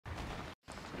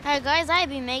Hi guys, I've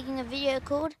been making a video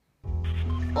called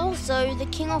also the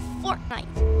King of Fortnite.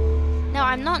 Now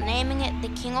I'm not naming it the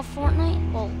King of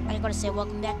Fortnite. Well, I gotta say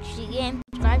welcome back to the game,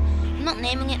 subscribe. I'm not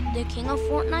naming it the King of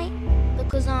Fortnite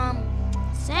because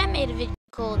Sam made a video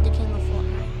called the King of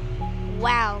Fortnite.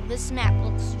 Wow, this map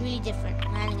looks really different.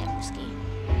 Landing at risky.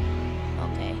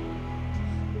 Okay.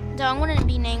 So I'm gonna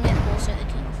be naming it also the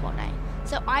King of Fortnite.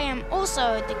 So I am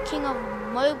also the King of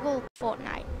Mobile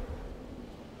Fortnite.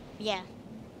 Yeah.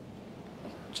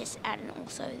 Just adding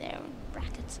also there in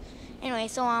brackets. Anyway,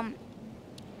 so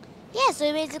yeah,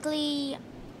 so basically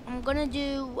I'm gonna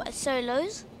do a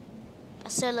solos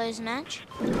match,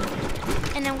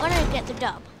 and I'm gonna get the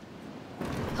dub.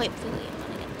 Hopefully I'm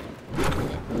gonna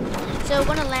get the So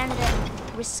we're gonna land it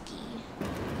at risky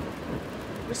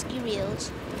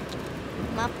reels.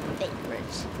 My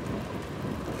favorites.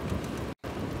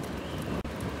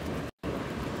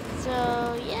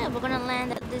 So yeah, we're gonna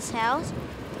land at this house.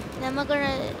 Then we're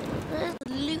gonna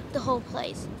loot the whole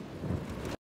place.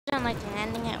 I don't like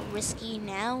landing at risky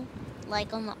now,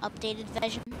 like on the updated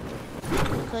version,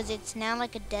 because it's now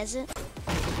like a desert.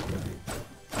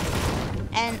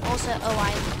 And also, oh,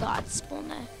 I got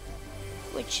spawner,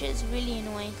 which is really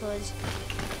annoying because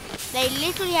they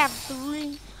literally have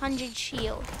 300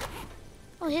 shield.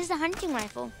 Oh, here's the hunting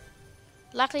rifle.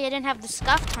 Luckily, I didn't have the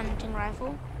scuffed hunting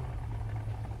rifle.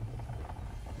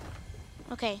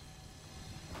 Okay.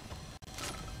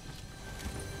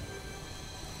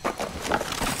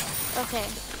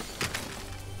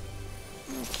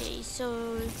 Okay,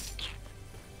 so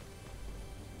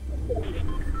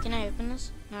can I open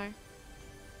this? No.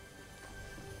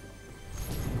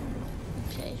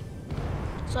 Okay.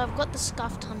 So I've got the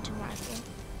scuffed hunting rifle.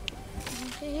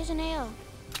 Okay, here's an AR.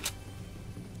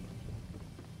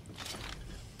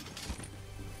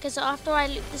 Okay, so after I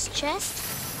loot this chest,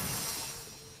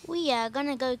 we are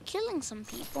gonna go killing some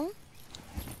people.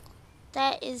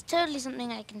 That is totally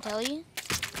something I can tell you,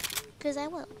 because I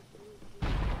will.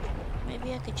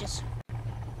 Maybe I could just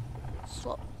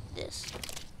swap this.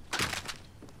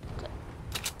 Okay.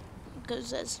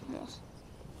 Because there's more.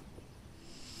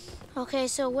 Okay,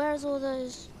 so where's all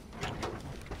those?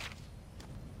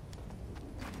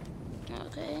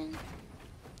 Okay.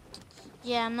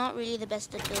 Yeah, I'm not really the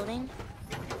best at building.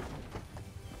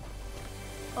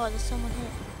 Oh, there's someone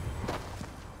here.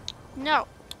 No,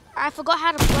 I forgot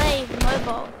how to play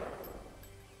mobile.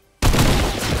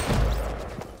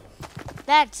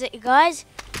 That's it, guys.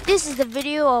 This is the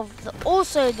video of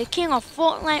also the King of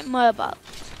Fortnite Mobile,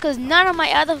 because none of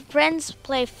my other friends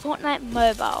play Fortnite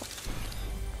Mobile.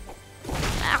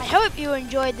 I hope you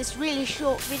enjoyed this really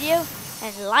short video,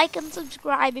 and like and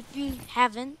subscribe if you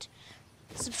haven't.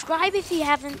 Subscribe if you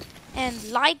haven't,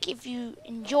 and like if you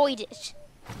enjoyed it.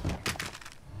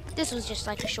 This was just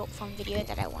like a short fun video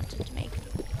that I wanted to make.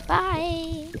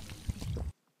 Bye!